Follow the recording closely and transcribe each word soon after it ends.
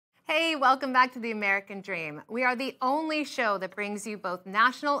Hey, welcome back to The American Dream. We are the only show that brings you both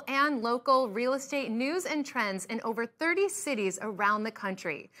national and local real estate news and trends in over 30 cities around the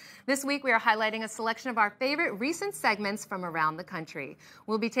country. This week, we are highlighting a selection of our favorite recent segments from around the country.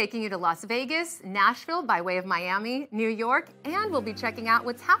 We'll be taking you to Las Vegas, Nashville by way of Miami, New York, and we'll be checking out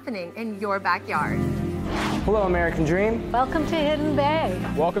what's happening in your backyard. Hello, American Dream. Welcome to Hidden Bay.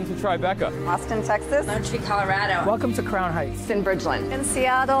 Welcome to Tribeca. Austin, Texas. Lone Tree, Colorado. Welcome to Crown Heights. In Bridgeland. In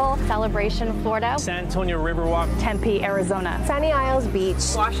Seattle. Celebration, Florida. San Antonio Riverwalk. Tempe, Arizona. Sunny Isles Beach.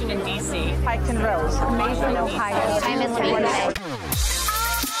 Washington, D.C. Piketon Rose. Mason, Ohio. I'm in Florida.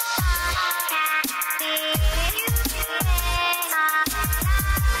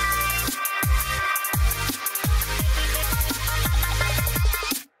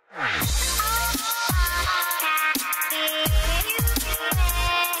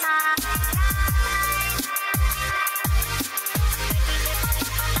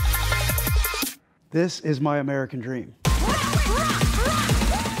 This is my American dream.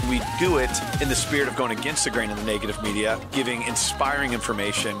 We do it in the spirit of going against the grain of the negative media, giving inspiring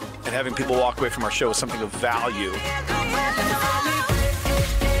information, and having people walk away from our show with something of value.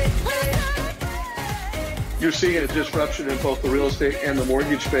 You're seeing a disruption in both the real estate and the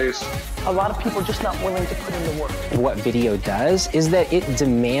mortgage space. A lot of people are just not willing to put in the work. What video does is that it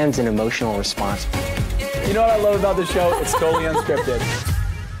demands an emotional response. You know what I love about the show? It's totally unscripted.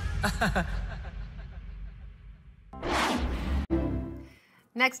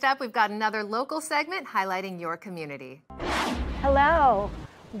 Next up, we've got another local segment highlighting your community. Hello.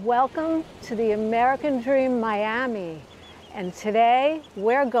 Welcome to the American Dream Miami. And today,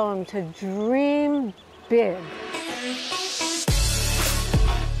 we're going to dream big.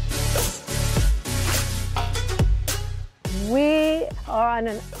 We are on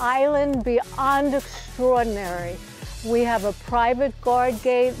an island beyond extraordinary. We have a private guard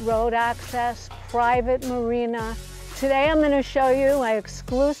gate, road access, private marina. Today I'm going to show you my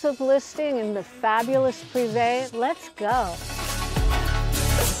exclusive listing in the fabulous Prive. Let's go.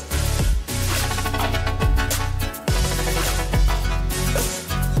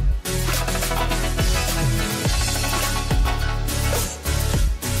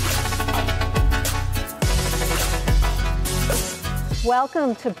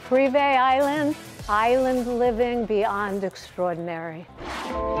 Welcome to Prive Island, island living beyond extraordinary.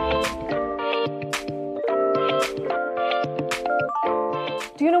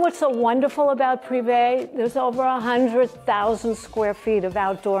 Do you know what's so wonderful about Prive? There's over 100,000 square feet of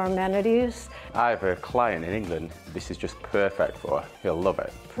outdoor amenities. I have a client in England. This is just perfect for her. He'll love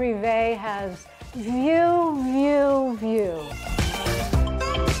it. Prive has view, view, view.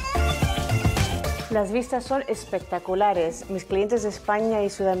 Las vistas son espectaculares. Mis clientes de España y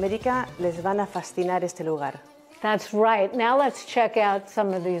Sudamérica les van a fascinar este lugar. That's right. Now let's check out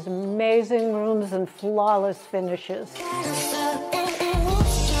some of these amazing rooms and flawless finishes.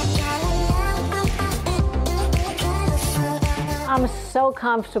 I'm so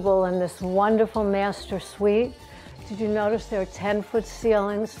comfortable in this wonderful master suite. Did you notice there are 10-foot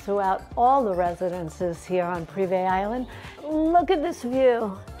ceilings throughout all the residences here on Prive Island? Look at this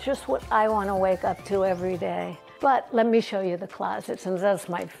view, just what I want to wake up to every day. But let me show you the closet, since that's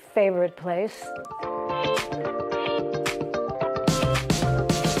my favorite place.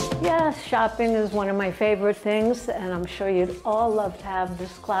 Yes, shopping is one of my favorite things, and I'm sure you'd all love to have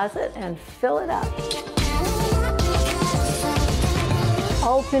this closet and fill it up.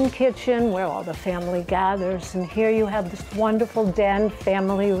 Open kitchen where all the family gathers, and here you have this wonderful den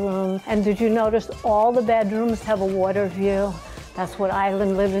family room. And did you notice all the bedrooms have a water view? That's what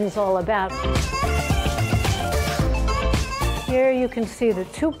island living is all about. Here you can see the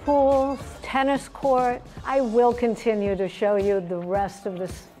 2 pools, tennis court. I will continue to show you the rest of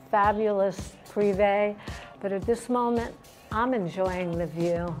this fabulous Prive, but at this moment, I'm enjoying the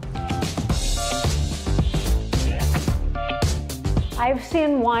view. I've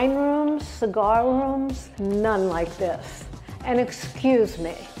seen wine rooms, cigar rooms, none like this. And excuse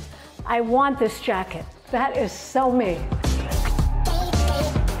me, I want this jacket. That is so me.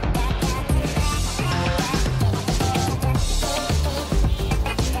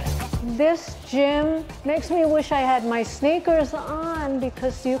 This gym makes me wish I had my sneakers on,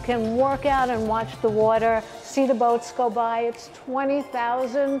 because you can work out and watch the water, see the boats go by. It's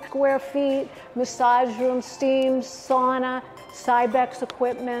 20,000 square feet, massage room, steam, sauna, Cybex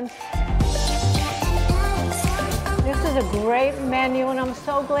equipment. This is a great menu, and I'm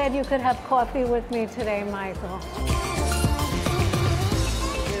so glad you could have coffee with me today, Michael.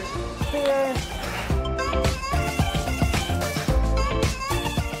 Cheers.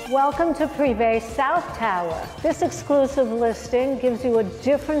 Welcome to Prive South Tower. This exclusive listing gives you a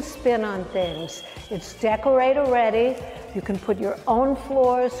different spin on things. It's decorator ready. You can put your own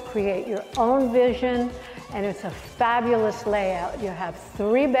floors, create your own vision, and it's a fabulous layout. You have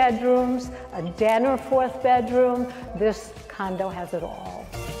 3 bedrooms, a den or 4th bedroom. This condo has it all.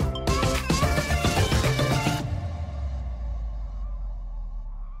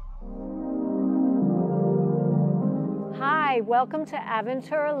 Hi, welcome to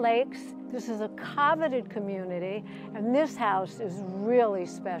Aventura Lakes. This is a coveted community, and this house is really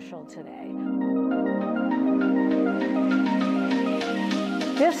special today.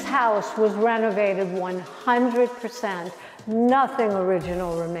 This house was renovated 100%. Nothing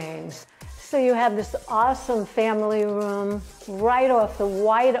original remains. So you have this awesome family room right off the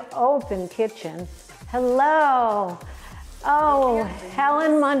wide open kitchen. Hello. Oh,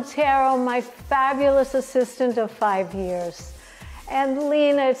 Helen Montero, my fabulous assistant of 5 years. And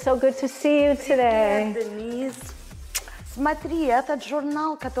Lena, it's so good to see you today. Привет, Денис. Смотри, этот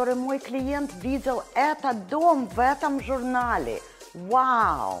журнал, который мой клиент видел, этот дом в этом журнале.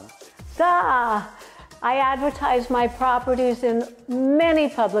 Wow. Duh. I advertise my properties in many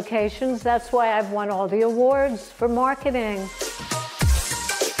publications. That's why I've won all the awards for marketing.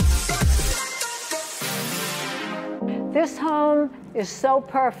 This home is so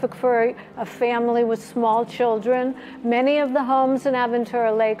perfect for a family with small children. Many of the homes in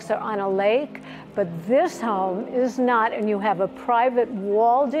Aventura Lakes are on a lake, but this home is not, and you have a private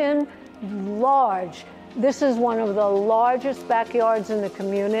walled-in, large. This is one of the largest backyards in the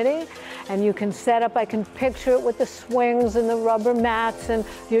community, and you can set up, I can picture it with the swings and the rubber mats, and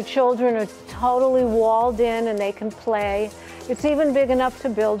your children are totally walled in and they can play. It's even big enough to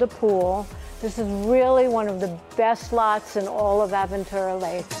build a pool. This is really one of the best lots in all of Aventura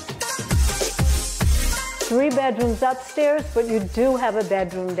Lakes. 3 bedrooms upstairs, but you do have a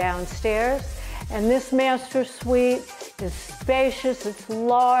bedroom downstairs. And this master suite is spacious, it's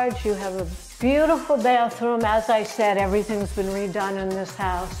large, you have a beautiful bathroom. As I said, everything's been redone in this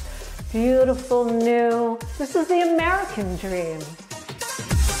house. Beautiful, new. This is the American dream.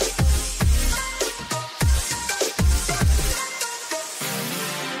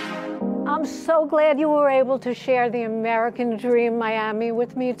 I'm so glad you were able to share the American Dream Miami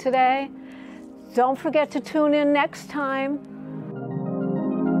with me today. Don't forget to tune in next time.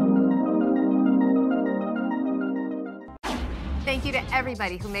 Thank you to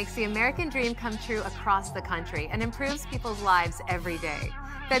everybody who makes the American dream come true across the country and improves people's lives every day.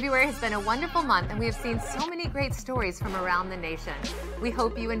 February has been a wonderful month, and we have seen so many great stories from around the nation. We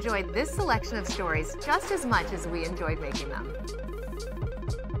hope you enjoyed this selection of stories just as much as we enjoyed making them.